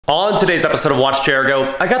On today's episode of Watch Chair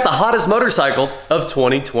Go, I got the hottest motorcycle of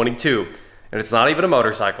 2022, and it's not even a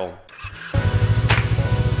motorcycle.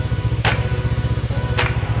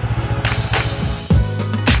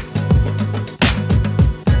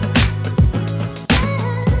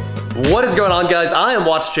 What is going on, guys? I am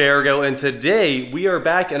Watch Chair Go, and today we are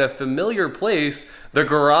back in a familiar place, the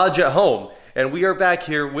garage at home. And we are back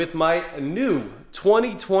here with my new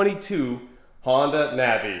 2022 Honda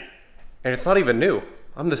Navi. And it's not even new.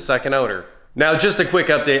 I'm the second owner. Now, just a quick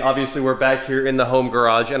update. Obviously, we're back here in the home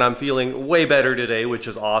garage, and I'm feeling way better today, which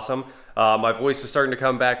is awesome. My voice is starting to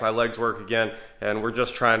come back, my legs work again, and we're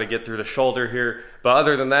just trying to get through the shoulder here. But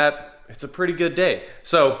other than that, it's a pretty good day.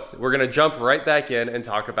 So we're gonna jump right back in and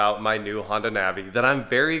talk about my new Honda Navi that I'm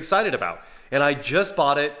very excited about. And I just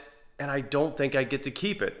bought it, and I don't think I get to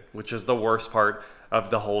keep it, which is the worst part of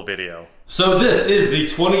the whole video. So this is the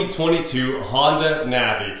 2022 Honda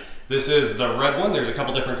Navi. This is the red one. There's a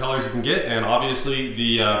couple different colors you can get, and obviously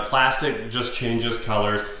the plastic just changes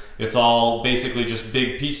colors. It's all basically just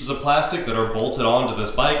big pieces of plastic that are bolted onto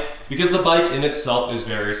this bike because the bike in itself is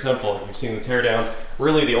very simple. If you've seen the teardowns,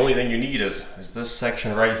 really the only thing you need is this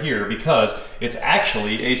section right here because it's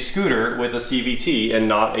actually a scooter with a CVT and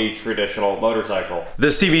not a traditional motorcycle.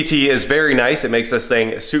 This CVT is very nice. It makes this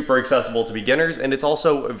thing super accessible to beginners, and it's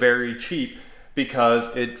also very cheap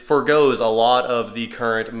because it forgoes a lot of the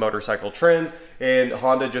current motorcycle trends, and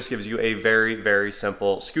Honda just gives you a very, very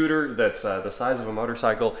simple scooter that's the size of a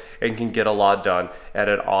motorcycle and can get a lot done at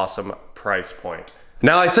an awesome price point.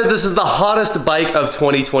 Now, I said this is the hottest bike of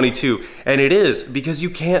 2022, and it is because you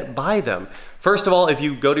can't buy them. First of all, if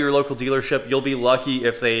you go to your local dealership, you'll be lucky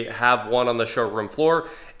if they have one on the showroom floor,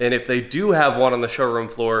 and if they do have one on the showroom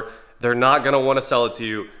floor, they're not gonna wanna sell it to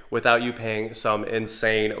you without you paying some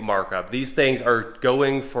insane markup. These things are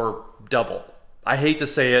going for double. I hate to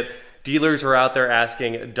say it, dealers are out there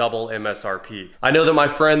asking double MSRP. I know that my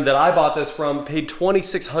friend that I bought this from paid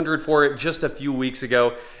 $2,600 for it just a few weeks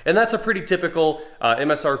ago, and that's a pretty typical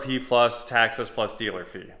MSRP plus taxes plus dealer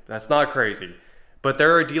fee. That's not crazy. But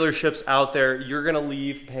there are dealerships out there, you're gonna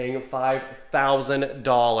leave paying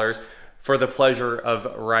 $5,000 for the pleasure of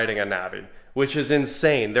riding a Navi, which is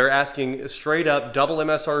insane. They're asking straight up double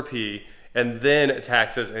MSRP and then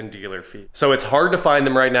taxes and dealer fee. So it's hard to find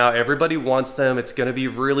them right now. Everybody wants them. It's gonna be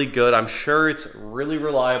really good. I'm sure it's really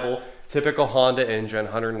reliable. Typical Honda engine,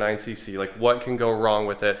 109cc. Like, what can go wrong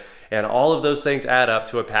with it? And all of those things add up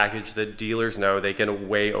to a package that dealers know they can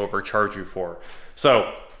way overcharge you for.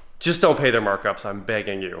 So just don't pay their markups, I'm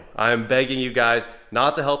begging you. I'm begging you guys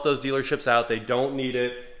not to help those dealerships out. They don't need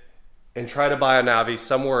it. And try to buy a Navi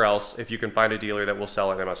somewhere else if you can find a dealer that will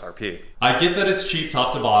sell at MSRP. I get that it's cheap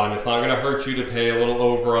top to bottom. It's not gonna hurt you to pay a little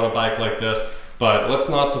over on a bike like this, but let's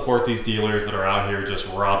not support these dealers that are out here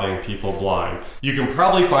just robbing people blind. You can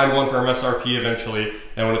probably find one for MSRP eventually,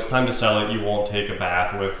 and when it's time to sell it, you won't take a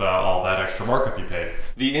bath with all that extra markup you paid.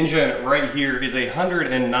 The engine right here is a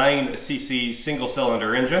 109cc single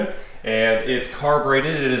cylinder engine, and it's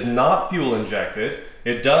carbureted. It is not fuel injected.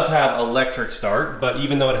 It does have electric start, but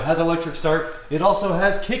even though it has electric start, it also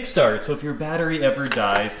has kickstart. So if your battery ever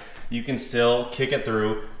dies, you can still kick it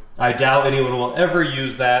through. I doubt anyone will ever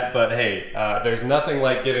use that, but hey, there's nothing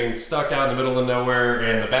like getting stuck out in the middle of nowhere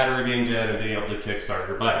and the battery being dead and being able to kickstart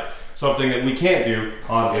your bike. Something that we can't do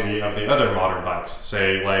on any of the other modern bikes,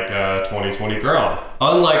 say like a 2020 Grom.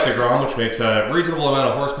 Unlike the Grom, which makes a reasonable amount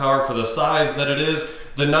of horsepower for the size that it is,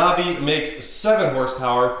 the Navi makes 7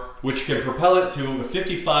 horsepower, which can propel it to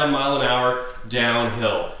 55 mile an hour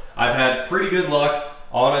downhill. I've had pretty good luck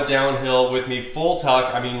on a downhill with me full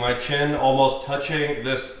tuck. I mean, my chin almost touching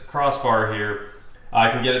this crossbar here.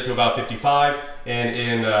 I can get it to about 55, and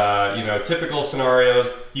in you know, typical scenarios,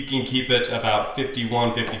 you can keep it about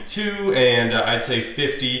 51, 52, and I'd say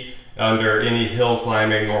 50 under any hill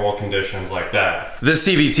climbing normal conditions like that. This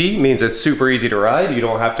CVT means it's super easy to ride. You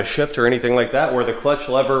don't have to shift or anything like that. Where the clutch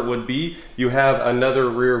lever would be, you have another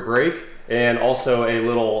rear brake and also a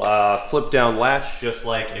little flip down latch, just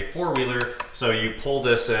like a four-wheeler. So you pull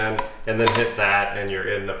this in and then hit that and you're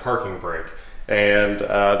in the parking brake. And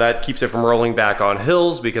that keeps it from rolling back on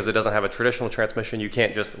hills because it doesn't have a traditional transmission. You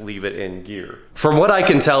can't just leave it in gear. From what I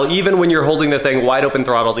can tell, even when you're holding the thing wide open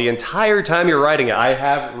throttle the entire time you're riding it, I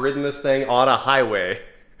have ridden this thing on a highway,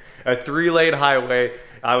 a 3-lane highway.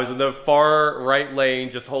 I was in the far right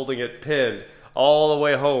lane just holding it pinned all the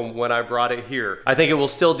way home when I brought it here. I think it will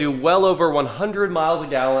still do well over 100 miles a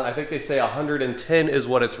gallon. I think they say 110 is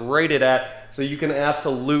what it's rated at. So you can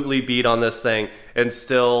absolutely beat on this thing and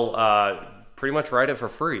still pretty much ride it for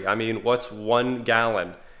free. I mean, what's 1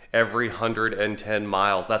 gallon every 110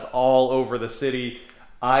 miles? That's all over the city.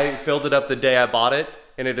 I filled it up the day I bought it,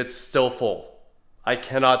 and it's still full. I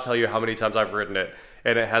cannot tell you how many times I've ridden it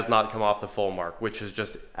and it has not come off the full mark, which is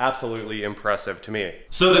just absolutely impressive to me.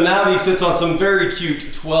 So the Navi sits on some very cute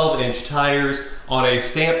 12-inch tires on a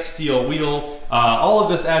stamped steel wheel. All of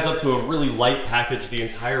this adds up to a really light package. The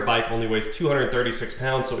entire bike only weighs 236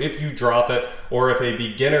 pounds, so if you drop it, or if a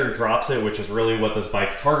beginner drops it, which is really what this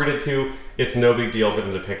bike's targeted to, it's no big deal for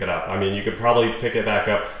them to pick it up. I mean, you could probably pick it back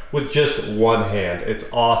up with just one hand.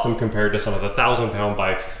 It's awesome compared to some of the 1,000-pound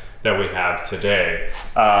bikes that we have today.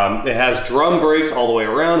 It has drum brakes all the way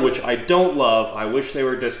around, which I don't love. I wish they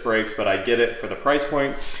were disc brakes, but I get it for the price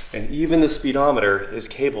point. And even the speedometer is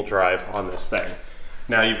cable drive on this thing.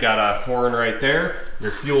 Now you've got a horn right there,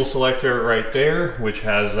 your fuel selector right there, which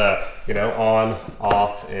has, you know, on,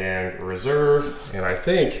 off, and reserve. And I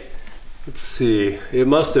think, let's see, it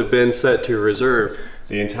must have been set to reserve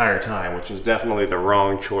the entire time, which is definitely the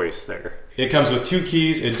wrong choice there. It comes with 2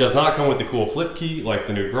 keys. It does not come with the cool flip key like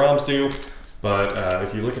the new Groms do, but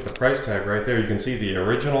if you look at the price tag right there, you can see the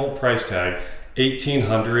original price tag,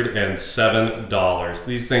 $1,807.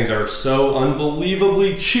 These things are so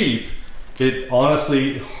unbelievably cheap, it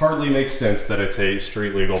honestly hardly makes sense that it's a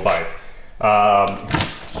street legal bike.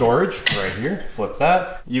 Storage right here, flip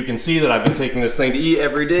that. You can see that I've been taking this thing to eat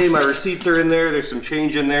every day. My receipts are in there, there's some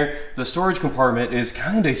change in there. The storage compartment is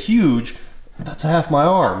kind of huge. That's half my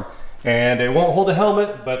arm. And it won't hold a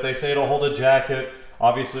helmet, but they say it'll hold a jacket.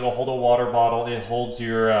 Obviously it'll hold a water bottle. It holds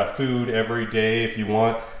your food every day. If you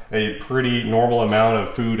want a pretty normal amount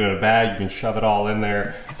of food in a bag, you can shove it all in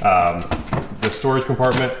there. The storage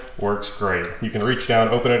compartment works great. You can reach down,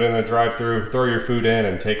 open it in a drive-through, throw your food in,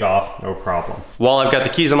 and take off, no problem. While I've got the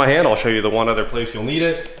keys in my hand, I'll show you the one other place you'll need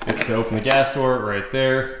it. It's to open the gas door right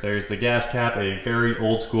there. There's the gas cap, a very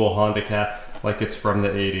old school Honda cap, like it's from the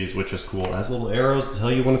 80s, which is cool. It has little arrows to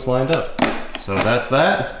tell you when it's lined up. So that's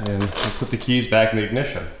that, and we'll put the keys back in the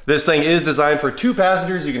ignition. This thing is designed for 2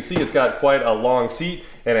 passengers. You can see it's got quite a long seat,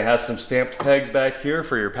 and it has some stamped pegs back here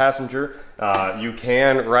for your passenger. You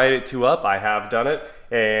can ride it 2 up. I have done it,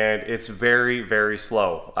 and it's very, very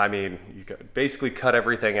slow. I mean, you could basically cut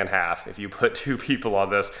everything in half if you put 2 people on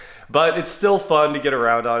this, but it's still fun to get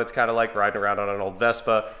around on. It's kind of like riding around on an old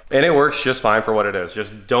Vespa, and it works just fine for what it is.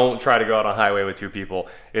 Just don't try to go out on a highway with 2 people.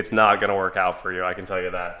 It's not gonna work out for you, I can tell you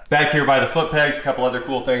that. Back here by the foot pegs, a couple other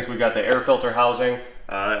cool things. We've got the air filter housing.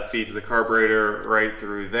 That feeds the carburetor right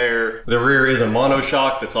through there. The rear is a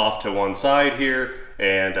monoshock that's off to one side here,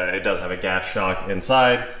 and it does have a gas shock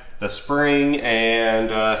inside. The spring, and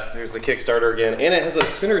there's the Kickstarter again, and it has a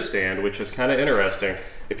center stand, which is kind of interesting.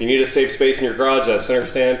 If you need a safe space in your garage, that center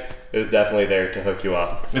stand is definitely there to hook you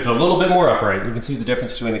up. It's a little bit more upright. You can see the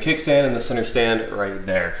difference between the kickstand and the center stand right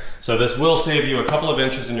there. So this will save you a couple of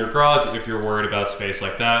inches in your garage if you're worried about space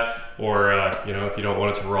like that, or you know, if you don't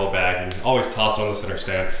want it to roll back, and always toss it on the center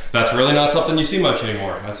stand. That's really not something you see much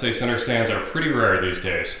anymore. I'd say center stands are pretty rare these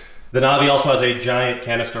days. The Navi also has a giant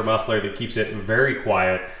canister muffler that keeps it very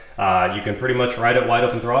quiet. You can pretty much ride it wide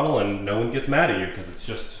open throttle and no one gets mad at you because it's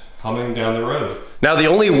just humming down the road. Now the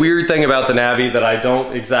only weird thing about the Navi that I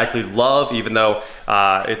don't exactly love, even though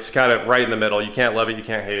it's kind of right in the middle, you can't love it, you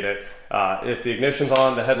can't hate it. If the ignition's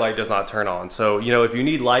on, the headlight does not turn on. So, you know, if you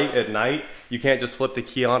need light at night, you can't just flip the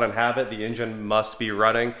key on and have it. The engine must be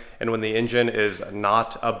running. And when the engine is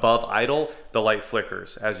not above idle, the light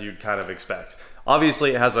flickers, as you'd kind of expect.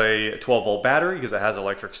 Obviously, it has a 12-volt battery because it has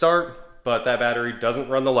electric start, but that battery doesn't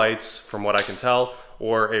run the lights from what I can tell,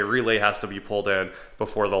 or a relay has to be pulled in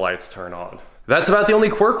before the lights turn on. That's about the only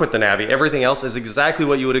quirk with the Navi. Everything else is exactly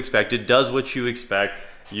what you would expect. It does what you expect.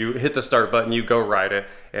 You hit the start button, you go ride it,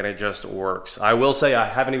 and it just works. I will say I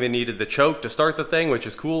haven't even needed the choke to start the thing, which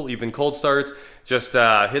is cool. Even cold starts, just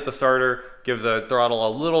hit the starter, give the throttle a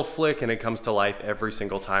little flick, and it comes to life every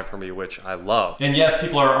single time for me, which I love. And yes,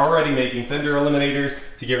 people are already making fender eliminators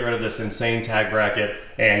to get rid of this insane tag bracket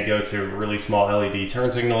and go to really small LED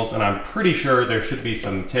turn signals, and I'm pretty sure there should be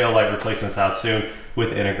some tail light replacements out soon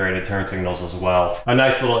with integrated turn signals as well. A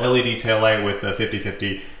nice little LED tail light with the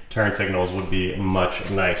 50/50 turn signals would be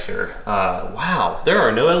much nicer. Wow, there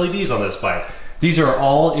are no LEDs on this bike. These are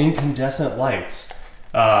all incandescent lights.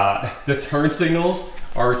 The turn signals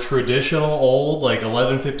are traditional old, like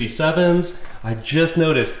 1157s. I just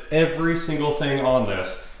noticed every single thing on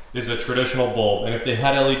this is a traditional bulb, and if they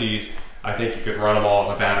had LEDs, I think you could run them all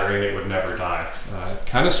on the battery and it would never die.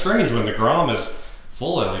 Kind of strange when the Grom is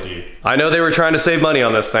full LED. I know they were trying to save money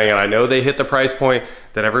on this thing, and I know they hit the price point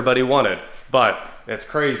that everybody wanted, but it's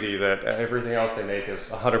crazy that everything else they make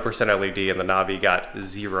is 100% LED and the Navi got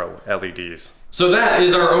 0 LEDs. So that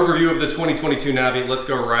is our overview of the 2022 Navi. Let's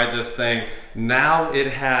go ride this thing. Now it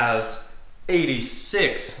has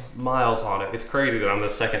 86 miles on it. It's crazy that I'm the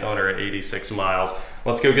second owner at 86 miles.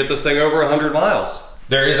 Let's go get this thing over 100 miles.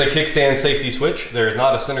 There is a kickstand safety switch. There is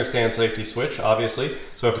not a center stand safety switch, obviously.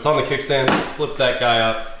 So if it's on the kickstand, flip that guy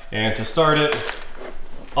up. And to start it,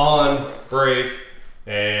 on, brake,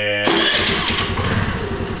 and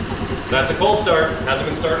that's a cold start. Hasn't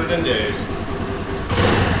been started in days.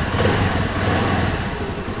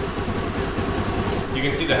 You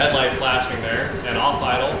can see the headlight flashing there, and off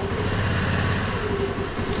idle.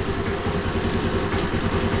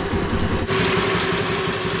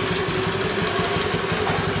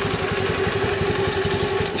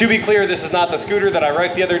 To be clear, this is not the scooter that I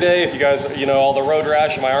wrecked the other day. If you guys, you know, all the road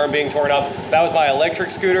rash and my arm being torn up, that was my electric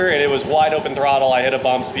scooter, and it was wide open throttle. I hit a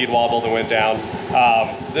bump, speed wobbled, and went down.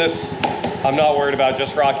 This, I'm not worried about,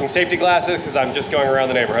 just rocking safety glasses because I'm just going around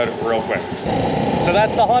the neighborhood real quick. So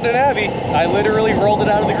that's the Honda Navi. I literally rolled it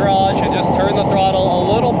out of the garage and just turned the throttle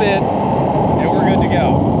a little bit, and we're good to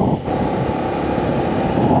go.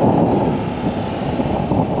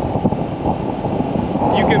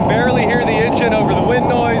 You can barely hear the engine over the wind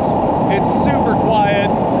noise. It's super quiet.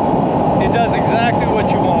 It does exactly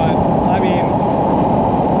what you want. I mean,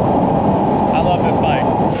 I love this bike.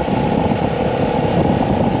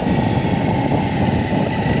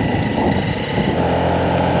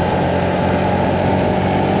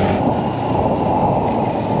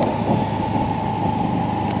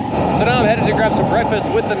 So now I'm headed to grab some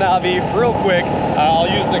breakfast with the Navi real quick. I'll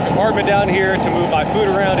use the compartment down here to move my food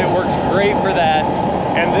around. It works great for that.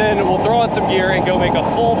 And then we'll throw on some gear and go make a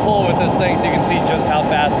full pull with this thing so you can see just how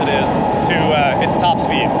fast it is to its top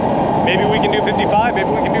speed. Maybe we can do 55, maybe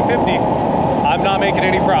we can do 50. I'm not making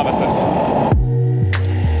any promises.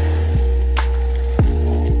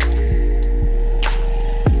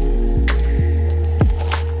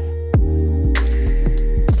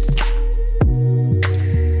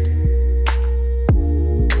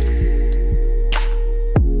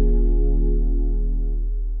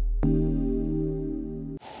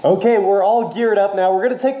 Okay, we're all geared up now. We're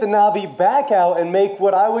gonna take the Navi back out and make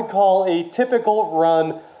what I would call a typical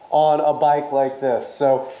run on a bike like this.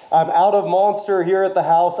 So I'm out of Monster here at the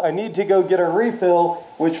house. I need to go get a refill,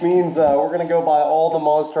 which means we're gonna go buy all the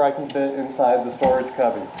Monster I can fit inside the storage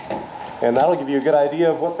cubby. And that'll give you a good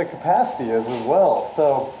idea of what the capacity is as well.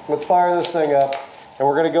 So let's fire this thing up and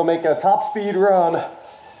we're gonna go make a top speed run.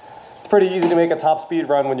 It's pretty easy to make a top speed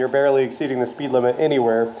run when you're barely exceeding the speed limit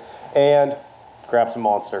anywhere. And grab some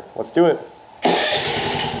Monster. Let's do it.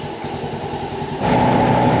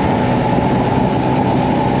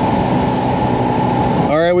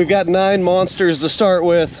 All right, we've got 9 Monsters to start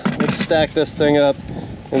with. Let's stack this thing up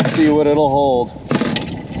and see what it'll hold.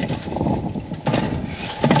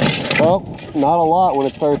 Well, not a lot when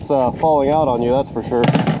it starts falling out on you, that's for sure.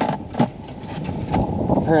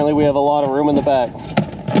 Apparently we have a lot of room in the back.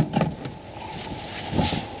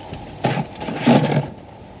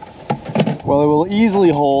 Well, it will easily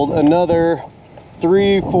hold another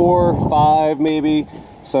 3, 4, 5 maybe.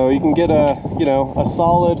 So you can get a, you know, a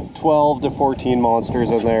solid 12 to 14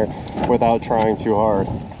 Monsters in there without trying too hard.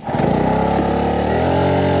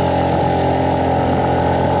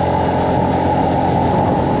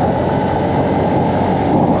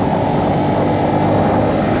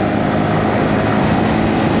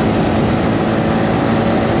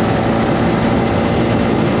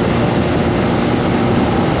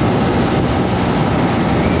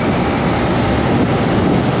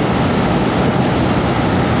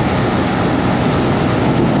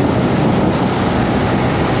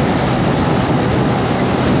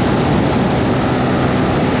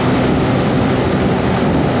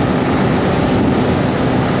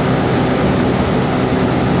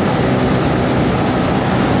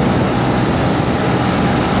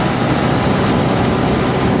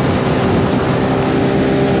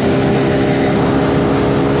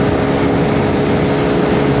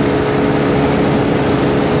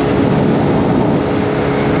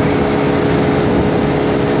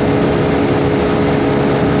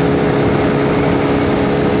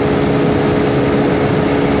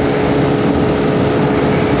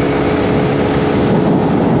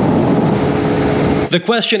 The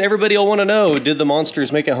question everybody will want to know, did the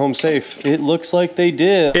Monsters make it home safe? It looks like they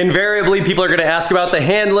did. Invariably, people are going to ask about the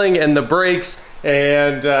handling and the brakes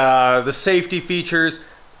and the safety features.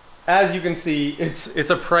 As you can see, it's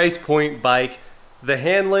a price point bike. The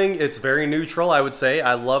handling, it's very neutral, I would say.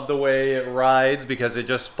 I love the way it rides because it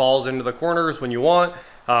just falls into the corners when you want.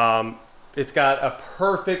 It's got a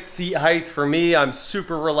perfect seat height for me. I'm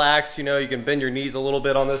super relaxed, you know, you can bend your knees a little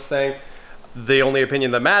bit on this thing. The only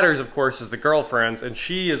opinion that matters, of course, is the girlfriend's, and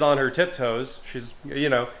she is on her tiptoes. She's, you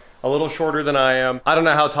know, a little shorter than I am. I don't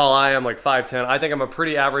know how tall I am, like 5'10". I think I'm a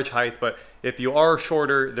pretty average height, but if you are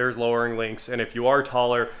shorter, there's lowering links, and if you are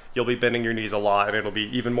taller, you'll be bending your knees a lot, and it'll be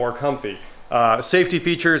even more comfy. Safety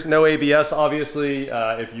features, no ABS, obviously.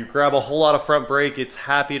 If you grab a whole lot of front brake, it's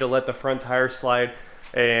happy to let the front tire slide,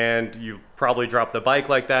 and you probably drop the bike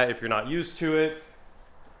like that if you're not used to it.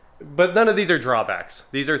 But none of these are drawbacks.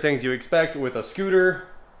 These are things you expect with a scooter.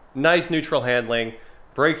 Nice neutral handling,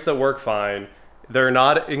 brakes that work fine. They're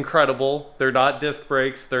not incredible. They're not disc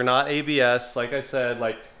brakes. They're not ABS. Like I said,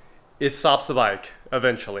 like, it stops the bike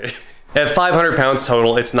eventually. At 500 pounds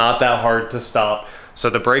total, it's not that hard to stop. So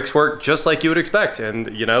the brakes work just like you would expect.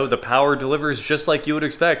 And you know, the power delivers just like you would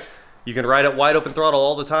expect. You can ride it wide open throttle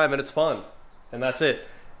all the time and it's fun. And that's it.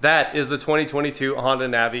 That is the 2022 Honda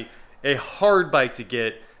Navi. A hard bike to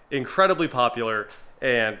get, incredibly popular,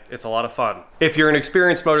 and it's a lot of fun. If you're an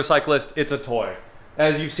experienced motorcyclist, it's a toy.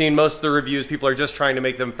 As you've seen, most of the reviews, people are just trying to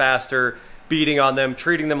make them faster, beating on them,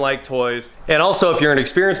 treating them like toys. And also, if you're an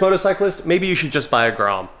experienced motorcyclist, maybe you should just buy a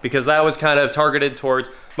Grom, because that was kind of targeted towards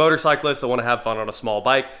motorcyclists that want to have fun on a small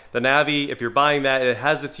bike. The Navi, if you're buying that, it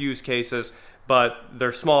has its use cases, but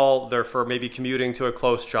they're small. They're for maybe commuting to a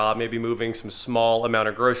close job, maybe moving some small amount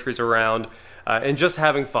of groceries around, and just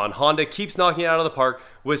having fun. Honda keeps knocking it out of the park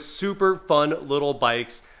with super fun little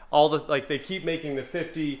bikes. Like, they keep making the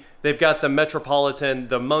 50. They've got the Metropolitan,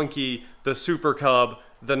 the Monkey, the Super Cub,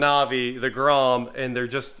 the Navi, the Grom, and they're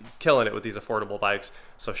just killing it with these affordable bikes.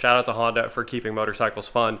 So shout out to Honda for keeping motorcycles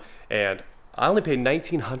fun. And I only paid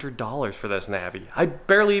 $1,900 for this Navi. I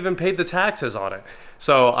barely even paid the taxes on it.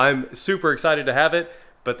 So I'm super excited to have it,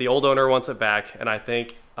 but the old owner wants it back, and I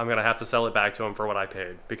think I'm gonna have to sell it back to him for what I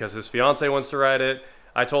paid, because his fiance wants to ride it.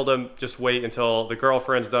 I told him just wait until the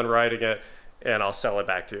girlfriend's done riding it, and I'll sell it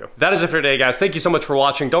back to you. That is it for today, guys. Thank you so much for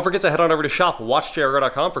watching. Don't forget to head on over to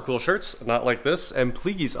shop.watchjrgo.com for cool shirts, not like this. And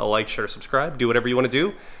please like, share, subscribe, do whatever you want to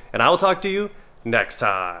do, and I will talk to you next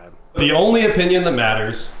time. The only opinion that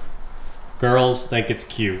matters, girls think it's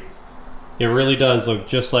cute. It really does look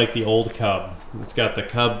just like the old Cub. It's got the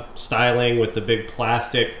Cub styling with the big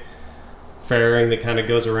plastic fairing that kind of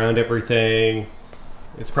goes around everything.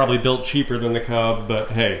 It's probably built cheaper than the Cub, but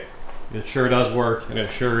hey, it sure does work, and it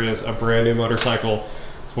sure is a brand new motorcycle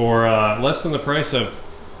for less than the price of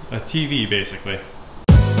a TV, basically.